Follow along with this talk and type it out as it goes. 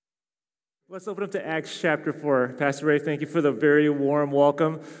Let's open up to Acts chapter 4. Pastor Ray, thank you for the very warm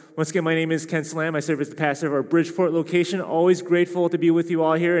welcome. Once again, my name is Ken Slam. I serve as the pastor of our Bridgeport location. Always grateful to be with you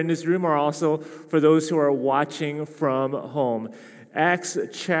all here in this room, or also for those who are watching from home. Acts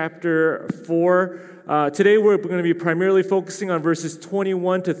chapter 4. Today we're going to be primarily focusing on verses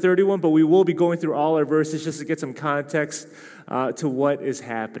 21 to 31, but we will be going through all our verses just to get some context to what is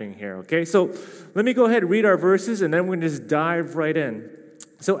happening here, okay? So let me go ahead and read our verses, and then we're going to just dive right in.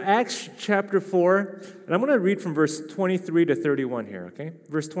 So Acts chapter 4, and I'm going to read from verse 23 to 31 here, okay?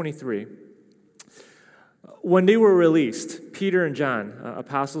 Verse 23. When they were released, Peter and John,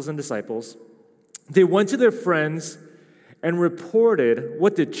 apostles and disciples, they went to their friends and reported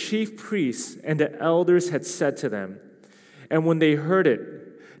what the chief priests and the elders had said to them. And when they heard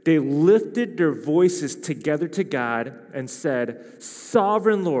it, they lifted their voices together to God and said,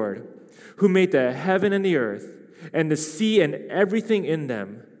 "Sovereign Lord, who made the heaven and the earth, and the sea and everything in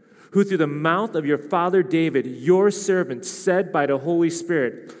them, who through the mouth of your father David, your servant, said by the Holy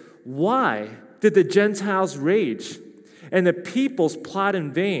Spirit, why did the Gentiles rage and the peoples plot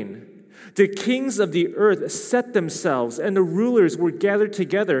in vain? The kings of the earth set themselves, and the rulers were gathered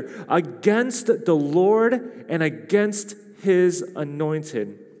together against the Lord and against his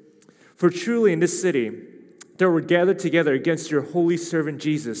anointed. For truly in this city there were gathered together against your holy servant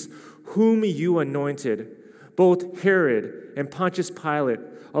Jesus, whom you anointed, both Herod and Pontius Pilate,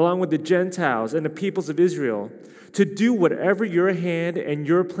 along with the Gentiles and the peoples of Israel, to do whatever your hand and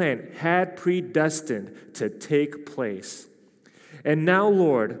your plan had predestined to take place. And now,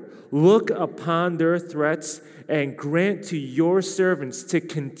 Lord, look upon their threats and grant to your servants to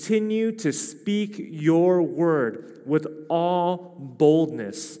continue to speak your word with all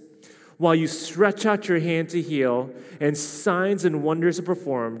boldness, while you stretch out your hand to heal, and signs and wonders are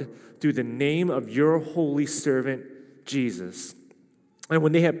performed through the name of your holy servant, Jesus." And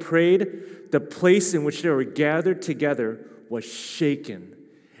when they had prayed, the place in which they were gathered together was shaken,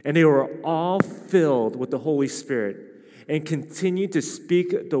 and they were all filled with the Holy Spirit and continued to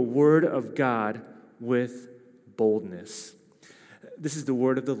speak the word of God with boldness. This is the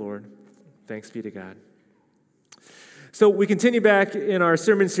word of the Lord. Thanks be to God. So we continue back in our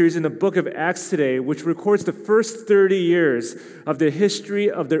sermon series in the book of Acts today, which records the first 30 years of the history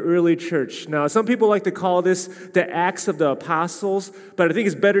of the early church. Now, some people like to call this the Acts of the Apostles, but I think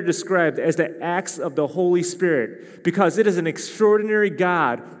it's better described as the Acts of the Holy Spirit, because it is an extraordinary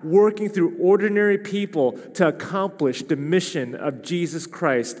God working through ordinary people to accomplish the mission of Jesus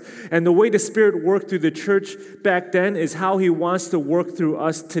Christ. And the way the Spirit worked through the church back then is how he wants to work through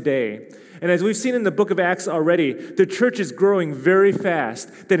us today. And as we've seen in the book of Acts already, the church is growing very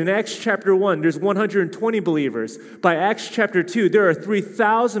fast. That in Acts chapter 1, there's 120 believers. By Acts chapter 2, there are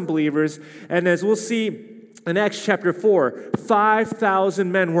 3,000 believers. And as we'll see in Acts chapter 4,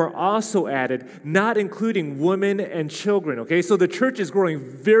 5,000 men were also added, not including women and children. Okay, so the church is growing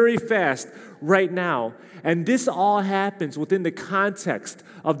very fast right now. And this all happens within the context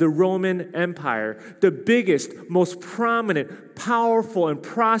of the Roman Empire, the biggest, most prominent, powerful, and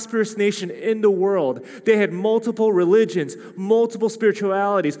prosperous nation in the world. They had multiple religions, multiple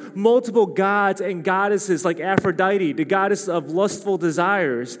spiritualities, multiple gods and goddesses like Aphrodite, the goddess of lustful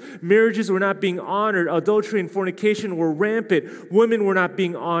desires. Marriages were not being honored. Adultery and fornication were rampant. Women were not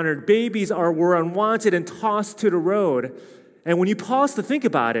being honored. Babies were unwanted and tossed to the road. And when you pause to think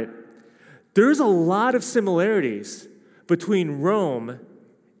about it, there's a lot of similarities between Rome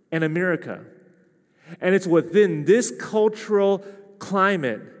and America. And it's within this cultural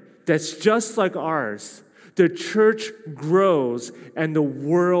climate that's just like ours. The church grows and the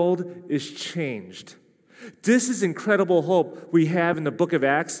world is changed. This is incredible hope we have in the book of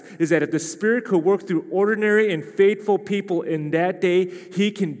Acts, is that if the Spirit could work through ordinary and faithful people in that day,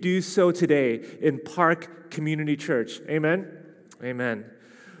 he can do so today in Park Community Church. Amen? Amen.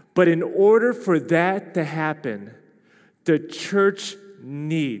 But in order for that to happen, the church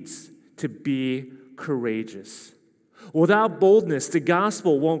needs to be courageous. Without boldness, the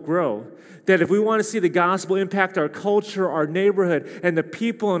gospel won't grow. That if we want to see the gospel impact our culture, our neighborhood, and the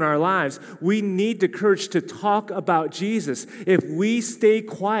people in our lives, we need the courage to talk about Jesus. If we stay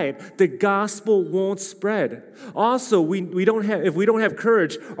quiet, the gospel won't spread. Also, if we don't have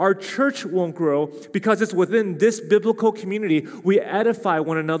courage, our church won't grow, because it's within this biblical community we edify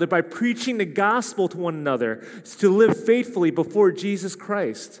one another by preaching the gospel to one another to live faithfully before Jesus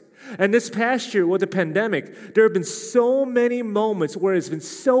Christ. And this past year with the pandemic, there have been so many moments where it's been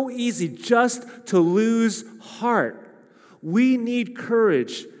so easy just to lose heart. We need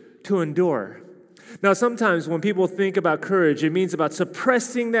courage to endure. Now, sometimes when people think about courage, it means about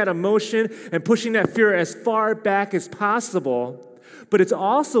suppressing that emotion and pushing that fear as far back as possible. But it's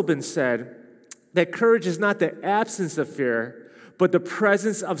also been said that courage is not the absence of fear, but the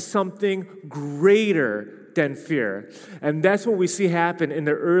presence of something greater than fear. And that's what we see happen in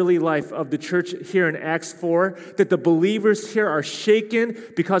the early life of the church here in Acts 4, that the believers here are shaken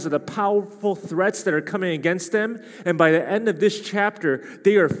because of the powerful threats that are coming against them. And by the end of this chapter,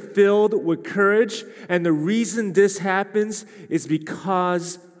 they are filled with courage. And the reason this happens is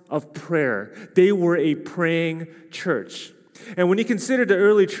because of prayer. They were a praying church. And when you consider the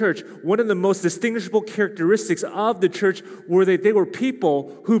early church, one of the most distinguishable characteristics of the church were that they were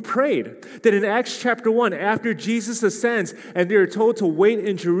people who prayed. That in Acts chapter 1, after Jesus ascends and they are told to wait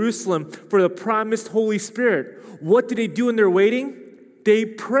in Jerusalem for the promised Holy Spirit, what do they do in their waiting? They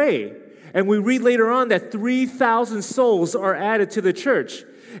pray. And we read later on that 3,000 souls are added to the church.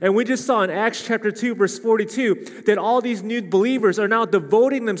 And we just saw in Acts chapter 2, verse 42, that all these new believers are now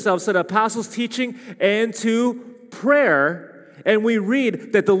devoting themselves to the apostles' teaching and to prayer. And we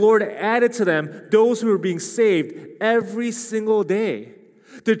read that the Lord added to them those who were being saved every single day.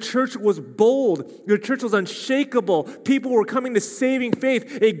 The church was bold. The church was unshakable. People were coming to saving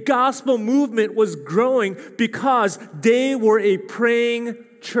faith. A gospel movement was growing because they were a praying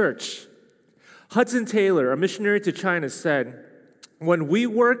church. Hudson Taylor, a missionary to China, said, "When we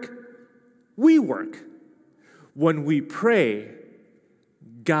work, we work. When we pray,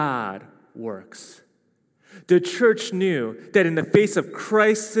 God works." The church knew that in the face of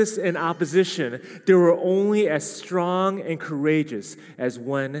crisis and opposition, they were only as strong and courageous as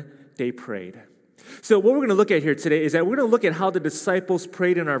when they prayed. So what we're going to look at here today is that we're going to look at how the disciples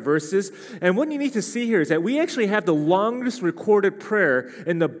prayed in our verses. And what you need to see here is that we actually have the longest recorded prayer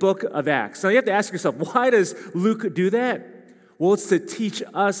in the book of Acts. Now you have to ask yourself, why does Luke do that? Well, it's to teach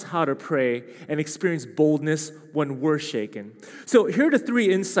us how to pray and experience boldness when we're shaken. So here are the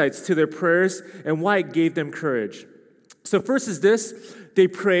 3 insights to their prayers and why it gave them courage. So first is this: they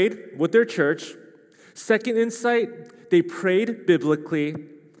prayed with their church. Second insight, they prayed biblically.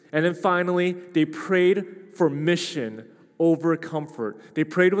 And then finally, they prayed for mission over comfort. They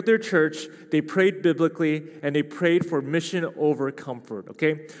prayed with their church, they prayed biblically, and they prayed for mission over comfort,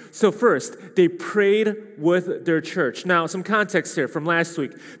 okay? So first, they prayed with their church. Now, some context here from last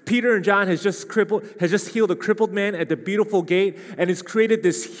week. Peter and John has just healed a crippled man at the Beautiful Gate, and it's created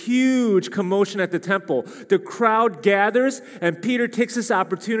this huge commotion at the temple. The crowd gathers, and Peter takes this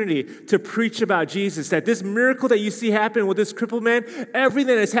opportunity to preach about Jesus, that this miracle that you see happen with this crippled man,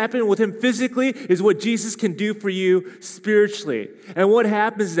 everything that's happened with him physically is what Jesus can do for you spiritually. And what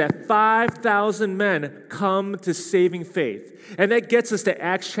happens is that 5,000 men come to saving faith. And that gets us to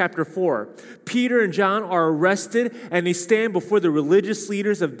Acts chapter 4. Peter and John are arrested, and they stand before the religious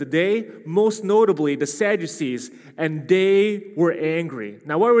leaders of the day, most notably the Sadducees, and they were angry.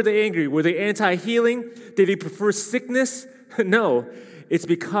 Now, why were they angry? Were they anti-healing? Did they prefer sickness? No, it's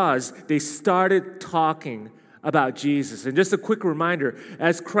because they started talking about Jesus. And just a quick reminder,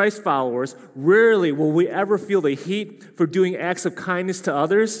 as Christ followers, rarely will we ever feel the heat for doing acts of kindness to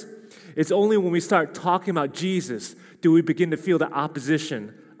others. It's only when we start talking about Jesus do we begin to feel the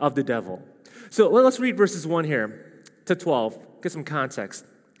opposition of the devil. So let's read verses 1 here to 12, get some context.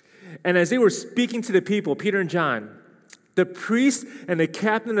 And as they were speaking to the people, Peter and John, the priest and the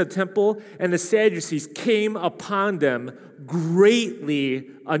captain of the temple and the Sadducees came upon them greatly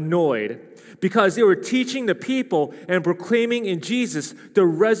annoyed, because they were teaching the people and proclaiming in Jesus the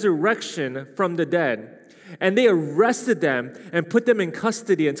resurrection from the dead. And they arrested them and put them in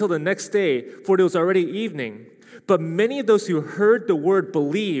custody until the next day, for it was already evening. But many of those who heard the word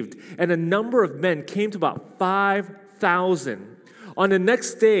believed, and a number of men came to about 5,000. On the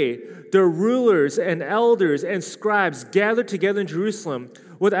next day, the rulers and elders and scribes gathered together in Jerusalem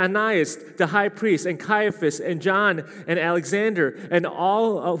with Ananias, the high priest, and Caiaphas, and John, and Alexander, and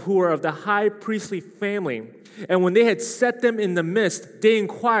all who were of the high priestly family. And when they had set them in the midst, they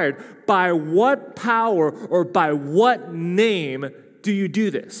inquired, "By what power or by what name do you do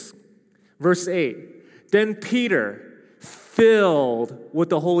this?" Verse 8, then Peter, filled with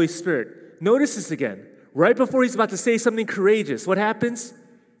the Holy Spirit. Notice this again. Right before he's about to say something courageous, what happens?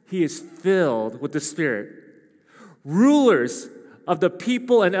 He is filled with the Spirit. Rulers of the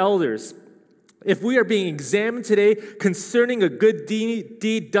people and elders, if we are being examined today concerning a good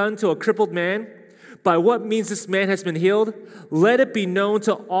deed done to a crippled man, by what means this man has been healed, let it be known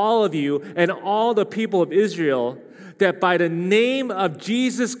to all of you and all the people of Israel that by the name of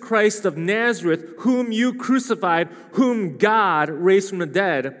Jesus Christ of Nazareth, whom you crucified, whom God raised from the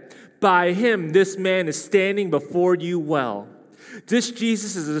dead, by him this man is standing before you well. This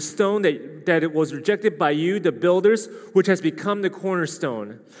Jesus is a stone that it was rejected by you, the builders, which has become the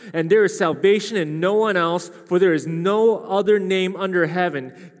cornerstone. And there is salvation in no one else, for there is no other name under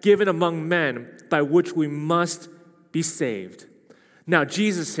heaven given among men by which we must be saved. Now,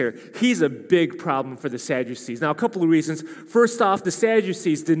 Jesus here, he's a big problem for the Sadducees. Now, a couple of reasons. First off, the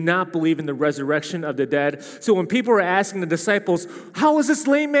Sadducees did not believe in the resurrection of the dead. So when people were asking the disciples, how is this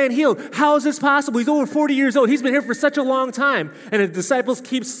lame man healed? How is this possible? He's over 40 years old. He's been here for such a long time. And the disciples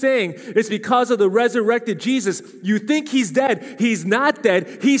keep saying, it's because of the resurrected Jesus. You think he's dead. He's not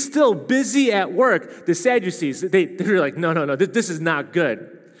dead. He's still busy at work. The Sadducees, they're like, no, this is not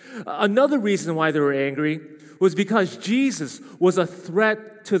good. Another reason why they were angry was because Jesus was a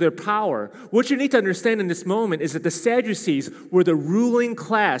threat to their power. What you need to understand in this moment is that the Sadducees were the ruling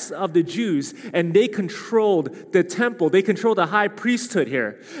class of the Jews, and they controlled the temple. They controlled the high priesthood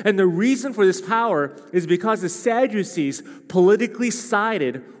here. And the reason for this power is because the Sadducees politically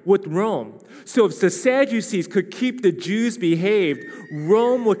sided with Rome. So if the Sadducees could keep the Jews behaved,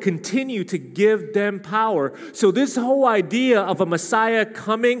 Rome would continue to give them power. So this whole idea of a Messiah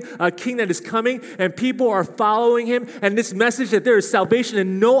coming, a king that is coming, and people are following him, and this message that there is salvation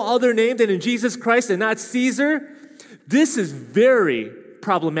in no other name than in Jesus Christ and not Caesar, this is very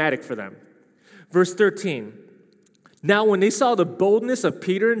problematic for them. Verse 13, now when they saw the boldness of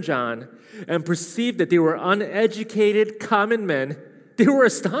Peter and John and perceived that they were uneducated common men, they were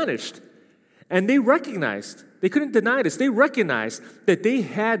astonished. And they recognized, they couldn't deny this, they recognized that they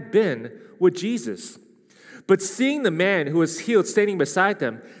had been with Jesus. But seeing the man who was healed standing beside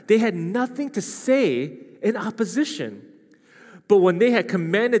them, they had nothing to say in opposition. But when they had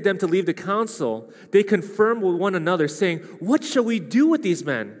commanded them to leave the council, they confirmed with one another, saying, what shall we do with these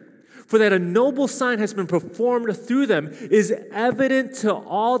men? For that a noble sign has been performed through them is evident to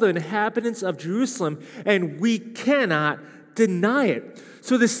all the inhabitants of Jerusalem, and we cannot deny it.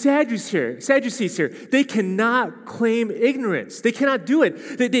 So the Sadducees here, they cannot claim ignorance. They cannot do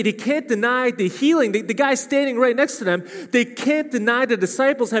it. They can't deny the healing. The guy standing right next to them, they can't deny the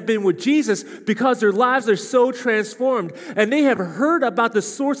disciples have been with Jesus because their lives are so transformed. And they have heard about the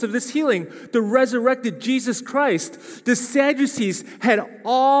source of this healing, the resurrected Jesus Christ. The Sadducees had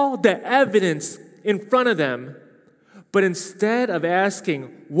all the evidence in front of them. But instead of asking,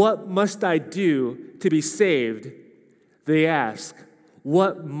 what must I do to be saved? They ask,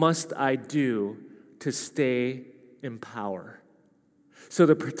 what must I do to stay in power? So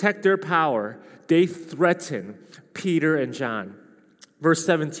to protect their power, they threaten Peter and John. Verse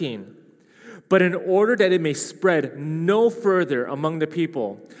 17, but in order that it may spread no further among the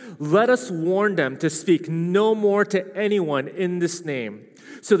people, let us warn them to speak no more to anyone in this name.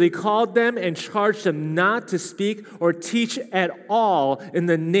 So they called them and charged them not to speak or teach at all in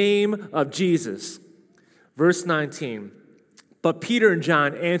the name of Jesus. Verse 19, but Peter and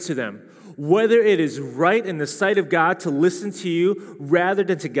John answer them, whether it is right in the sight of God to listen to you rather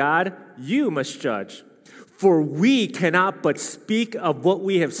than to God, you must judge. For we cannot but speak of what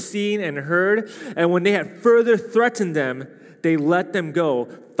we have seen and heard. And when they had further threatened them, they let them go,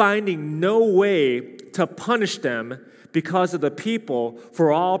 finding no way to punish them because of the people,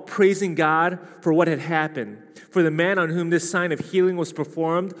 for all praising God for what had happened. For the man on whom this sign of healing was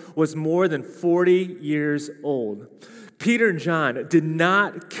performed was more than 40 years old. Peter and John did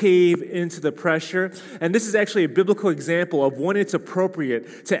not cave into the pressure, and this is actually a biblical example of when it's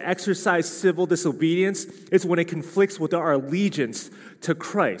appropriate to exercise civil disobedience. It's when it conflicts with our allegiance to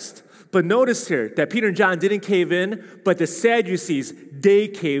Christ. But notice here that Peter and John didn't cave in, but the Sadducees, they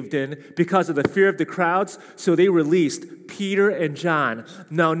caved in because of the fear of the crowds, so they released Peter and John.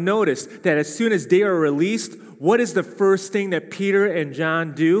 Now notice that as soon as they are released, what is the first thing that Peter and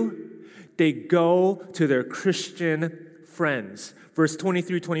John do? They go to their Christian friends. Verse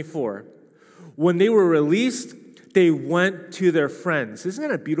 23-24. When they were released, they went to their friends. Isn't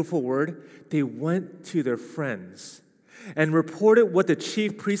that a beautiful word? They went to their friends and reported what the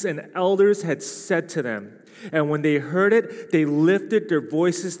chief priests and elders had said to them. And when they heard it, they lifted their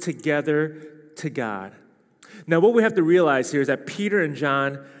voices together to God. Now, what we have to realize here is that Peter and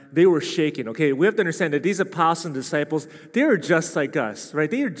John, they were shaken, okay? We have to understand that these apostles and disciples, they are just like us, right?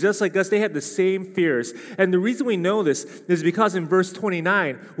 They are just like us. They have the same fears. And the reason we know this is because in verse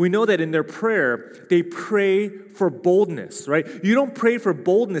 29, we know that in their prayer, they pray for boldness, right? You don't pray for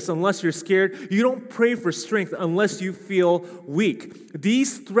boldness unless you're scared. You don't pray for strength unless you feel weak.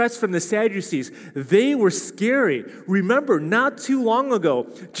 These threats from the Sadducees, they were scary. Remember, not too long ago,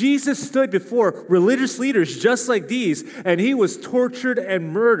 Jesus stood before religious leaders just like these, and he was tortured and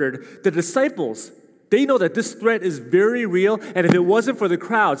murdered. The disciples, they know that this threat is very real, and if it wasn't for the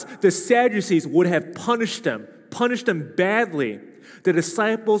crowds, the Sadducees would have punished them punished them badly, the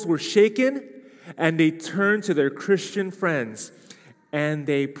disciples were shaken and they turned to their Christian friends and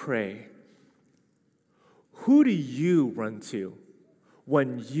they pray. Who do you run to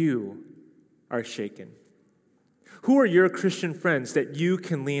when you are shaken? Who are your Christian friends that you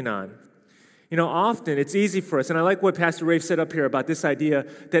can lean on? You know, often it's easy for us, and I like what Pastor Rafe said up here about this idea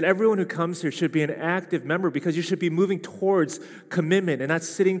that everyone who comes here should be an active member because you should be moving towards commitment and not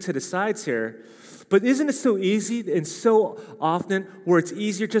sitting to the sides here. But isn't it so easy and so often where it's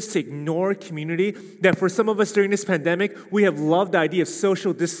easier just to ignore community that for some of us during this pandemic, we have loved the idea of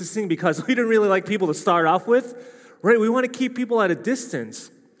social distancing because we didn't really like people to start off with, right? We want to keep people at a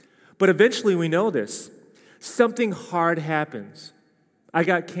distance. But eventually we know this. Something hard happens. I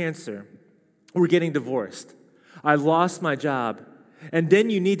got cancer. We're getting divorced. I lost my job. And then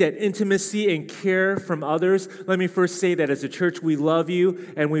you need that intimacy and care from others. Let me first say that as a church, we love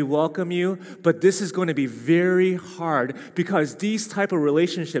you and we welcome you. But this is going to be very hard because these type of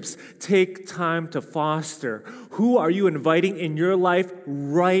relationships take time to foster. Who are you inviting in your life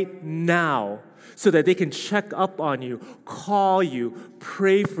right now so that they can check up on you, call you,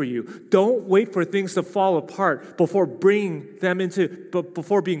 pray for you? Don't wait for things to fall apart before being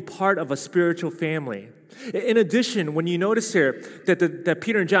part of a spiritual family. In addition, when you notice here that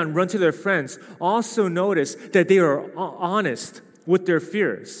Peter and John run to their friends, also notice that they are honest with their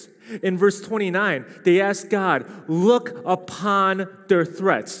fears. In verse 29, they ask God, look upon their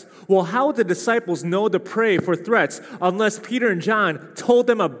threats. Well, how would the disciples know to pray for threats unless Peter and John told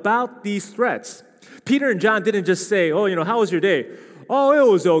them about these threats? Peter and John didn't just say, how was your day? Oh,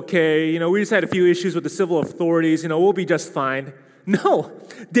 it was okay. We just had a few issues with the civil authorities. We'll be just fine. No,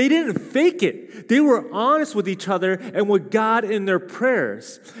 they didn't fake it. They were honest with each other and with God in their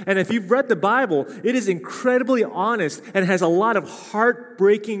prayers. And if you've read the Bible, it is incredibly honest and has a lot of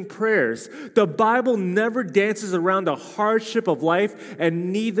heartbreaking prayers. The Bible never dances around the hardship of life,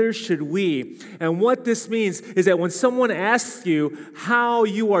 and neither should we. And what this means is that when someone asks you how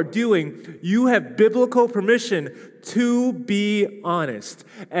you are doing, you have biblical permission to be honest.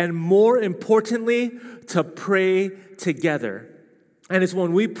 And more importantly, to pray together. And it's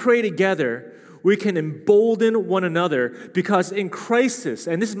when we pray together, we can embolden one another because in crisis,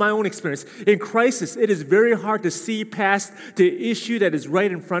 and this is my own experience, in crisis, it is very hard to see past the issue that is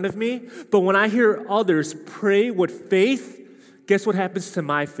right in front of me. But when I hear others pray with faith, guess what happens to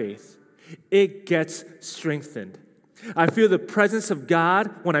my faith? It gets strengthened. I feel the presence of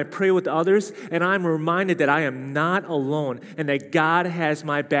God when I pray with others, and I'm reminded that I am not alone and that God has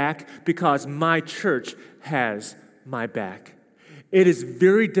my back because my church has my back. It is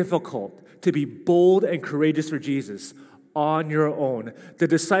very difficult to be bold and courageous for Jesus on your own. The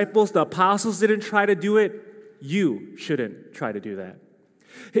disciples, the apostles didn't try to do it. You shouldn't try to do that.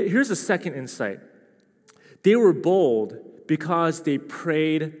 Here's a second insight. They were bold because they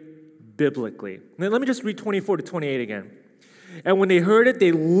prayed biblically. Now, let me just read 24 to 28 again. And when they heard it,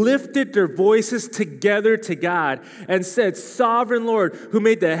 they lifted their voices together to God and said, Sovereign Lord, who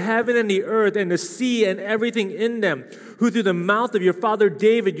made the heaven and the earth and the sea and everything in them, who through the mouth of your father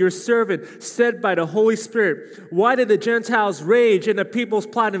David, your servant, said by the Holy Spirit, why did the Gentiles rage and the peoples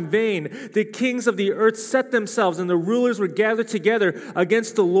plot in vain? The kings of the earth set themselves and the rulers were gathered together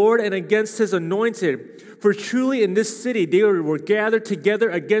against the Lord and against his anointed. For truly in this city they were gathered together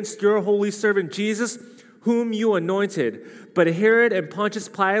against your holy servant Jesus, whom you anointed. But Herod and Pontius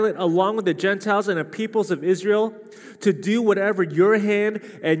Pilate, along with the Gentiles and the peoples of Israel, to do whatever your hand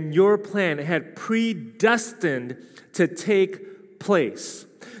and your plan had predestined to take place.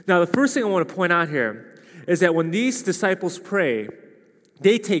 Now, the first thing I want to point out here is that when these disciples pray,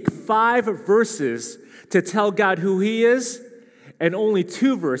 they take 5 verses to tell God who he is and only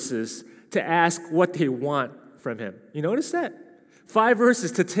 2 verses to ask what they want from him. You notice that? 5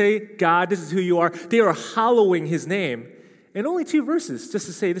 verses to tell God, this is who you are. They are hallowing his name. And only 2 verses just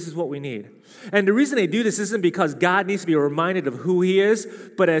to say this is what we need. And the reason they do this isn't because God needs to be reminded of who he is,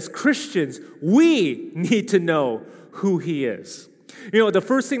 but as Christians, we need to know who he is. The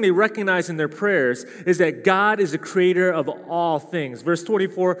first thing they recognize in their prayers is that God is the creator of all things. Verse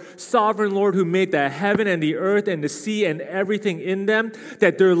 24, Sovereign Lord who made the heaven and the earth and the sea and everything in them,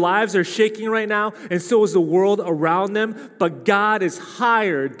 that their lives are shaking right now, and so is the world around them, but God is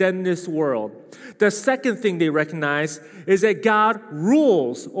higher than this world. The second thing they recognize is that God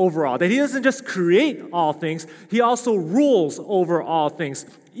rules over all, that he doesn't just create all things, he also rules over all things,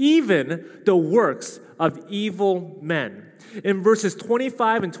 even the works of evil men. In verses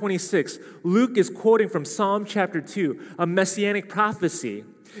 25 and 26, Luke is quoting from Psalm chapter 2, a messianic prophecy.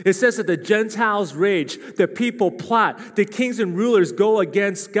 It says that the Gentiles rage, the people plot, the kings and rulers go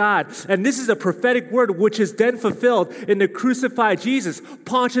against God. And this is a prophetic word which is then fulfilled in the crucified Jesus.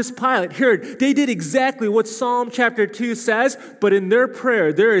 Pontius Pilate, Herod, they did exactly what Psalm chapter 2 says, but in their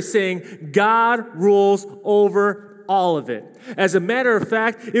prayer, they're saying God rules over all of it. As a matter of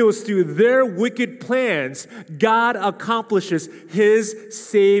fact, it was through their wicked plans God accomplishes his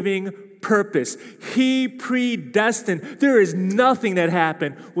saving purpose. He predestined. There is nothing that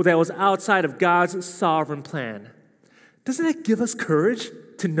happened that was outside of God's sovereign plan. Doesn't that give us courage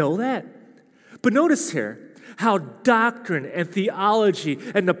to know that? But notice here how doctrine and theology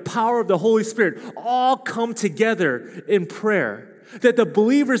and the power of the Holy Spirit all come together in prayer. That the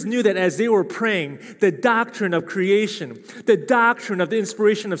believers knew that as they were praying, the doctrine of creation, the doctrine of the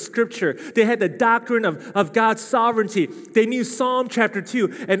inspiration of Scripture, they had the doctrine of God's sovereignty. They knew Psalm chapter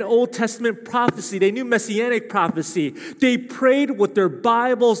 2, an Old Testament prophecy. They knew Messianic prophecy. They prayed with their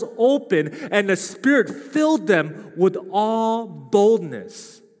Bibles open, and the Spirit filled them with all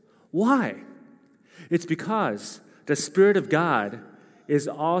boldness. Why? It's because the Spirit of God is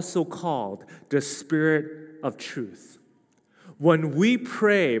also called the Spirit of truth. When we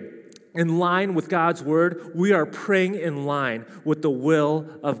pray in line with God's word, we are praying in line with the will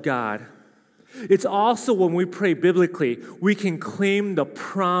of God. It's also when we pray biblically, we can claim the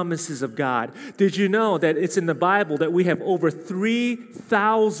promises of God. Did you know that it's in the Bible that we have over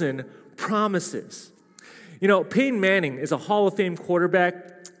 3,000 promises? You know, Peyton Manning is a Hall of Fame quarterback,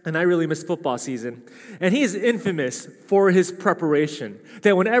 and I really miss football season. And he is infamous for his preparation.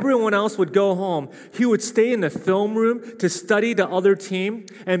 That when everyone else would go home, he would stay in the film room to study the other team.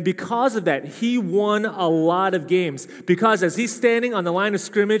 And because of that, he won a lot of games. Because as he's standing on the line of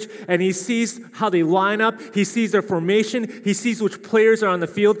scrimmage and he sees how they line up, he sees their formation, he sees which players are on the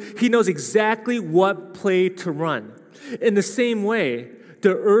field, he knows exactly what play to run. In the same way,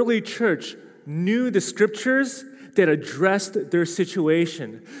 the early church knew the scriptures that addressed their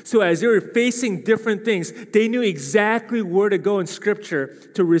situation. So as they were facing different things, they knew exactly where to go in Scripture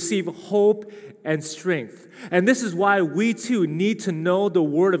to receive hope and strength. And this is why we too need to know the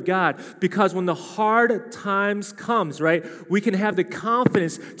Word of God, because when the hard times comes, right, we can have the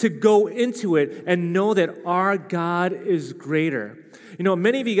confidence to go into it and know that our God is greater. You know,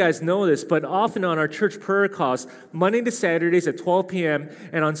 many of you guys know this, but often on our church prayer calls, Monday to Saturdays at 12 p.m.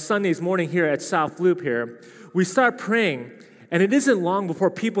 and on Sundays morning here at South Loop here, we start praying, and it isn't long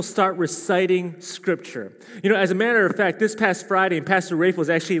before people start reciting Scripture. You know, as a matter of fact, this past Friday, and Pastor Rafe was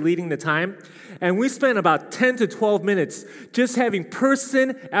actually leading the time, and we spent about 10 to 12 minutes just having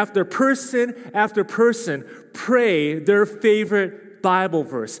person after person after person pray their favorite Bible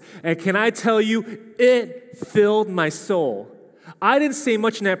verse. And can I tell you, it filled my soul. I didn't say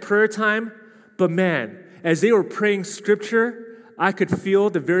much in that prayer time, but man, as they were praying Scripture, I could feel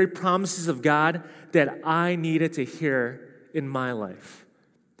the very promises of God that I needed to hear in my life.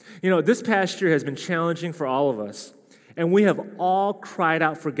 You know, this past year has been challenging for all of us, and we have all cried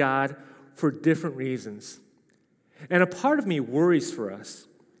out for God for different reasons. And a part of me worries for us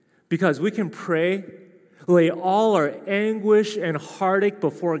because we can pray, lay all our anguish and heartache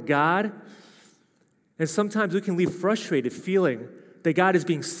before God, and sometimes we can leave frustrated feeling that God is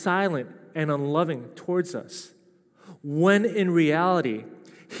being silent and unloving towards us, when in reality,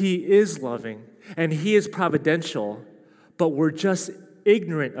 He is loving and He is providential, but we're just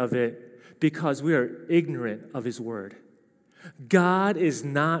ignorant of it because we are ignorant of His word. God is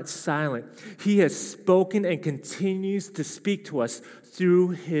not silent. He has spoken and continues to speak to us through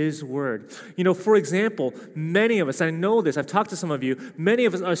His word. You know, for example, many of us, I know this, I've talked to some of you, many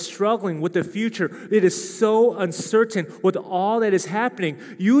of us are struggling with the future. It is so uncertain with all that is happening.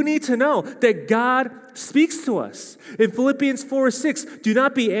 You need to know that God speaks to us. In Philippians 4:6, do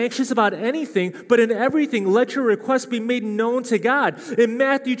not be anxious about anything, but in everything let your requests be made known to God. In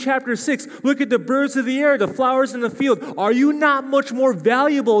Matthew chapter 6, look at the birds of the air, the flowers in the field. Are you not much more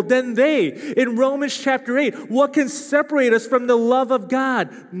valuable than they? In Romans chapter 8, what can separate us from the love of God?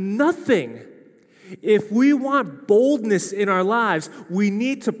 Nothing. If we want boldness in our lives, we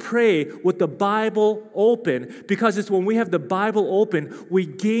need to pray with the Bible open, because it's when we have the Bible open, we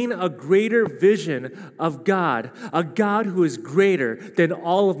gain a greater vision of God, a God who is greater than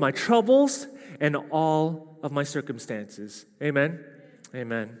all of my troubles and all of my circumstances. Amen?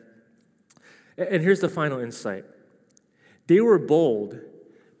 Amen. And here's the final insight. They were bold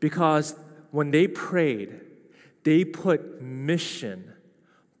because when they prayed, they put mission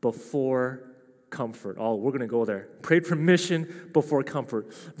before comfort. Oh, we're going to go there. Prayed for mission before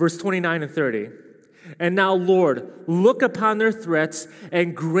comfort. Verse 29 and 30. And now, Lord, look upon their threats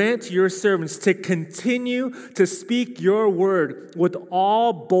and grant your servants to continue to speak your word with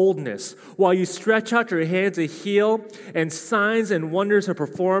all boldness while you stretch out your hand to heal, and signs and wonders are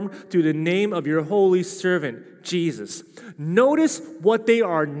performed through the name of your holy servant, Jesus. Notice what they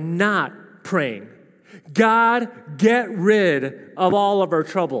are not praying. God, get rid of all of our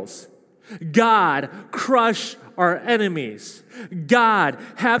troubles. God, crush our enemies. God,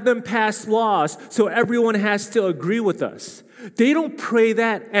 have them pass laws so everyone has to agree with us. They don't pray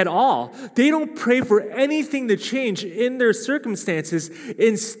that at all. They don't pray for anything to change in their circumstances.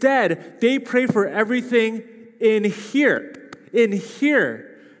 Instead, they pray for everything in here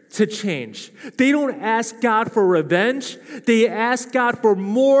to change. They don't ask God for revenge. They ask God for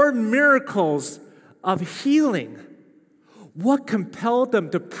more miracles of healing. What compelled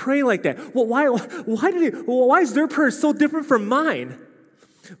them to pray like that? Well, why is their prayer so different from mine?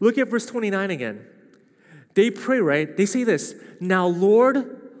 Look at verse 29 again. They pray, right? They say this, now,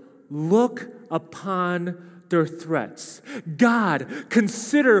 Lord, look upon their threats. God,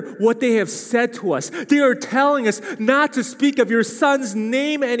 consider what they have said to us. They are telling us not to speak of your son's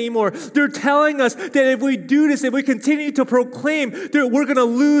name anymore. They're telling us that if we do this, if we continue to proclaim, that we're going to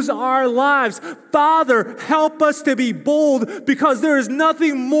lose our lives. Father, help us to be bold, because there is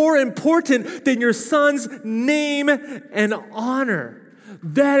nothing more important than your son's name and honor.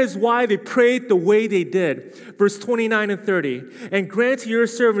 That is why they prayed the way they did. Verse 29 and 30. And grant your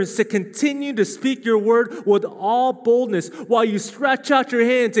servants to continue to speak your word with all boldness while you stretch out your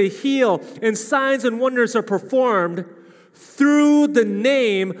hand to heal, and signs and wonders are performed through the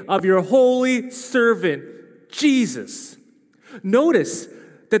name of your holy servant, Jesus. Notice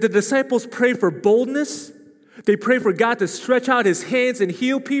that the disciples pray for boldness. They pray for God to stretch out his hands and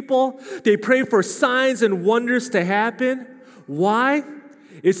heal people. They pray for signs and wonders to happen. Why?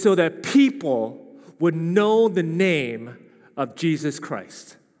 It's so that people would know the name of Jesus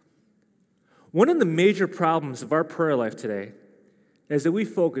Christ. One of the major problems of our prayer life today is that we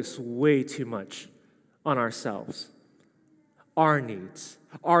focus way too much on ourselves, our needs,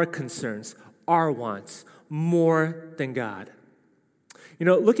 our concerns, our wants, more than God. You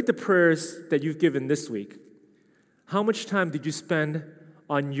know, look at the prayers that you've given this week. How much time did you spend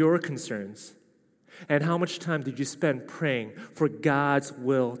on your concerns? And how much time did you spend praying for God's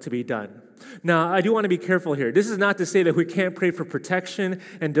will to be done? Now, I do want to be careful here. This is not to say that we can't pray for protection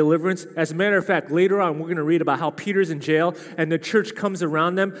and deliverance. As a matter of fact, later on, we're going to read about how Peter's in jail and the church comes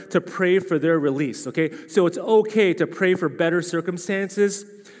around them to pray for their release, okay? So it's okay to pray for better circumstances.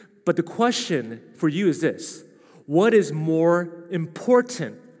 But the question for you is this: what is more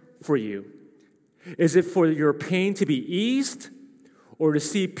important for you? Is it for your pain to be eased, or to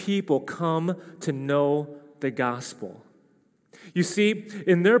see people come to know the gospel? You see,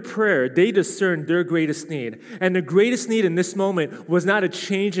 in their prayer, they discerned their greatest need. And the greatest need in this moment was not a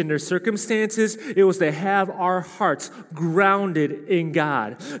change in their circumstances. It was to have our hearts grounded in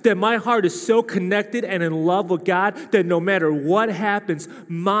God. That my heart is so connected and in love with God that no matter what happens,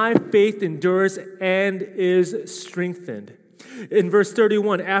 my faith endures and is strengthened. In verse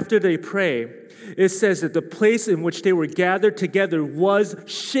 31, after they pray, it says that the place in which they were gathered together was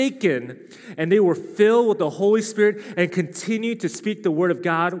shaken, and they were filled with the Holy Spirit and continued to speak the word of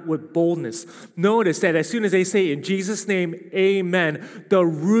God with boldness. Notice that as soon as they say, in Jesus' name, amen, the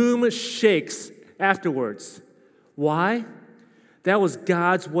room shakes afterwards. Why? That was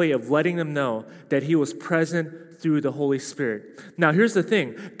God's way of letting them know that he was present through the Holy Spirit. Now, here's the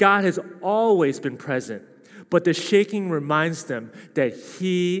thing. God has always been present. But the shaking reminds them that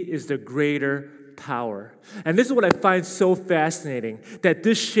he is the greater power. And this is what I find so fascinating, that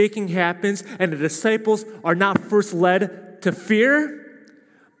this shaking happens and the disciples are not first led to fear,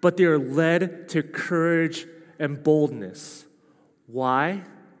 but they are led to courage and boldness. Why?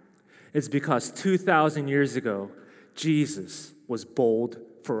 It's because 2,000 years ago, Jesus was bold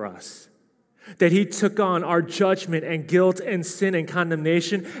for us. That he took on our judgment and guilt and sin and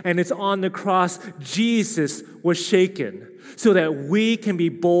condemnation, and it's on the cross Jesus was shaken so that we can be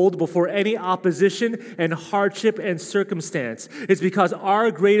bold before any opposition and hardship and circumstance. It's because our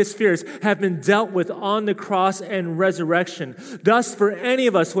greatest fears have been dealt with on the cross and resurrection. Thus, for any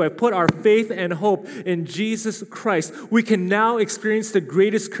of us who have put our faith and hope in Jesus Christ, we can now experience the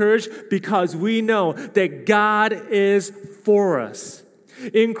greatest courage because we know that God is for us.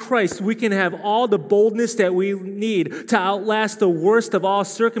 In Christ, we can have all the boldness that we need to outlast the worst of all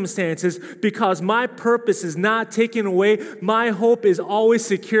circumstances because my purpose is not taken away. My hope is always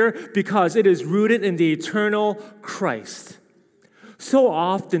secure because it is rooted in the eternal Christ. So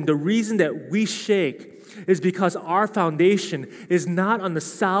often, the reason that we shake is because our foundation is not on the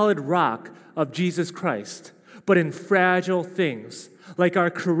solid rock of Jesus Christ, but in fragile things like our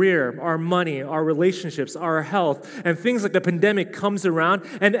career, our money, our relationships, our health, and things like the pandemic comes around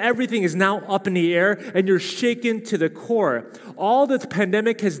and everything is now up in the air and you're shaken to the core. All that the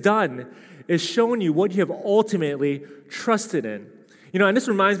pandemic has done is shown you what you have ultimately trusted in. And this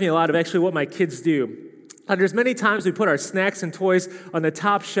reminds me a lot of actually what my kids do. There's many times we put our snacks and toys on the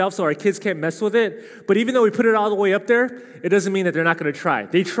top shelf so our kids can't mess with it. But even though we put it all the way up there, it doesn't mean that they're not going to try.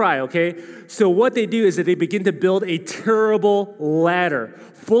 They try, okay? So what they do is that they begin to build a terrible ladder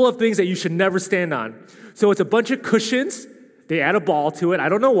full of things that you should never stand on. So it's a bunch of cushions. They add a ball to it. I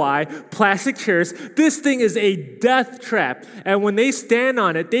don't know why. Plastic chairs. This thing is a death trap. And when they stand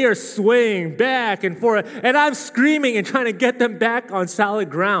on it, they are swaying back and forth. And I'm screaming and trying to get them back on solid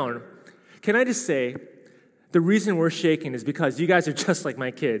ground. Can I just say, the reason we're shaking is because you guys are just like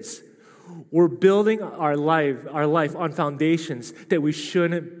my kids. We're building our life on foundations that we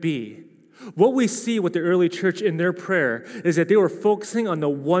shouldn't be. What we see with the early church in their prayer is that they were focusing on the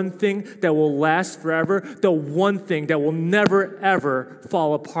one thing that will last forever, the one thing that will never, ever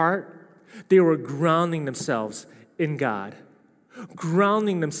fall apart. They were grounding themselves in God.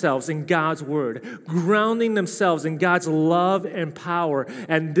 Grounding themselves in God's word, grounding themselves in God's love and power.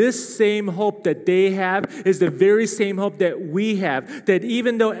 And this same hope that they have is the very same hope that we have, that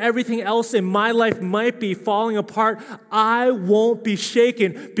even though everything else in my life might be falling apart, I won't be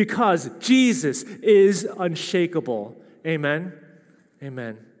shaken because Jesus is unshakable. Amen?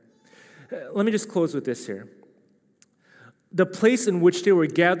 Amen. Let me just close with this here. The place in which they were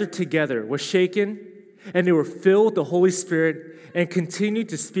gathered together was shaken, and they were filled with the Holy Spirit and continued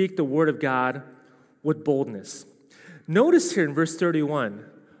to speak the word of God with boldness. Notice here in verse 31,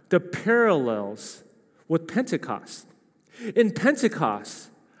 the parallels with Pentecost. In Pentecost,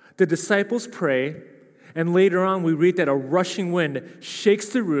 the disciples pray, and later on we read that a rushing wind shakes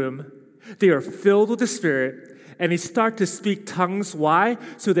the room. They are filled with the Spirit, and they start to speak tongues. Why?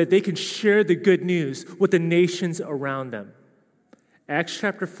 So that they can share the good news with the nations around them. Acts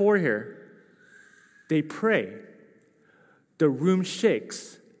chapter 4 here. They pray. The room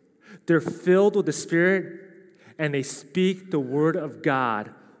shakes. They're filled with the Spirit, and they speak the word of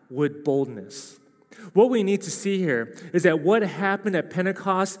God with boldness. What we need to see here is that what happened at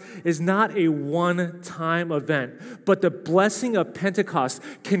Pentecost is not a one-time event, but the blessing of Pentecost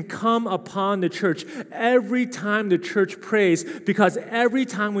can come upon the church every time the church prays, because every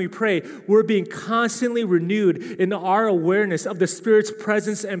time we pray, we're being constantly renewed in our awareness of the Spirit's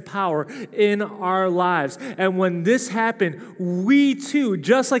presence and power in our lives. And when this happened, we too,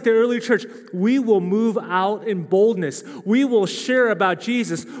 just like the early church, we will move out in boldness. We will share about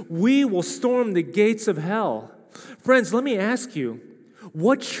Jesus. We will storm the gates of hell. Friends, let me ask you,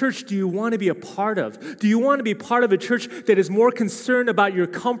 what church do you want to be a part of? Do you want to be part of a church that is more concerned about your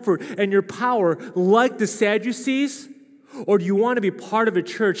comfort and your power like the Sadducees? Or do you want to be part of a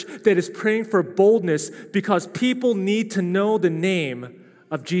church that is praying for boldness because people need to know the name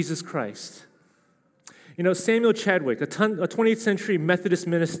of Jesus Christ? Samuel Chadwick, a 20th century Methodist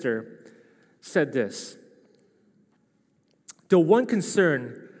minister, said this: the one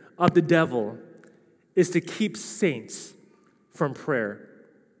concern of the devil is to keep saints from prayer.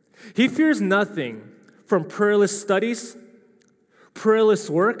 He fears nothing from prayerless studies, prayerless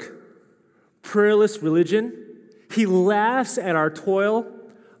work, prayerless religion. He laughs at our toil,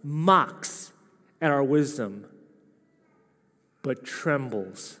 mocks at our wisdom, but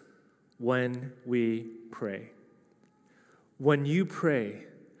trembles when we pray. When you pray,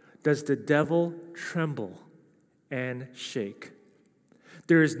 does the devil tremble and shake?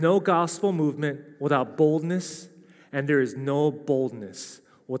 There is no gospel movement without boldness, and there is no boldness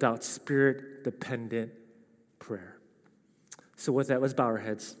without Spirit-dependent prayer. So with that, let's bow our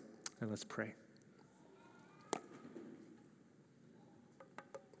heads and let's pray.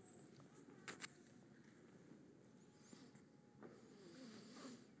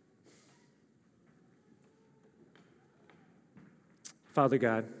 Father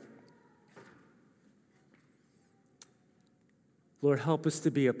God, Lord, help us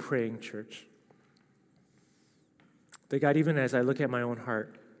to be a praying church. That God, even as I look at my own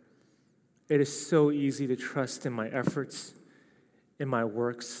heart, it is so easy to trust in my efforts, in my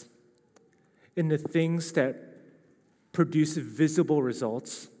works, in the things that produce visible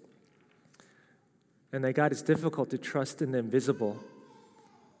results. And that God, it's difficult to trust in the invisible.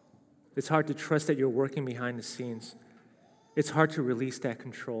 It's hard to trust that you're working behind the scenes. It's hard to release that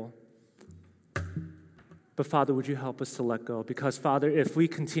control. But Father, would you help us to let go? Because Father, if we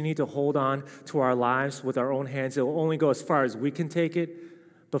continue to hold on to our lives with our own hands, it will only go as far as we can take it.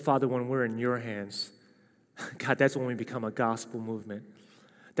 But Father, when we're in your hands, God, that's when we become a gospel movement.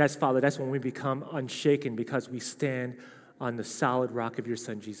 Father, that's when we become unshaken because we stand on the solid rock of your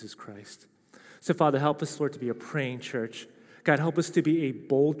Son, Jesus Christ. So, Father, help us, Lord, to be a praying church. God, help us to be a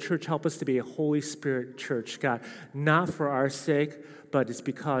bold church. Help us to be a Holy Spirit church, God, not for our sake, but it's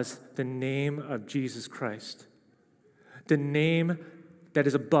because the name of Jesus Christ, the name that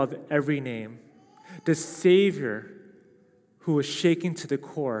is above every name, the Savior who was shaken to the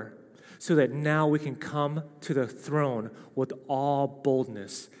core, so that now we can come to the throne with all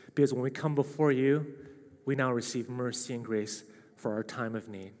boldness. Because when we come before you, we now receive mercy and grace for our time of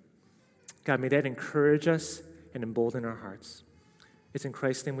need. God, may that encourage us and embolden our hearts. It's in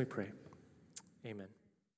Christ's name we pray. Amen.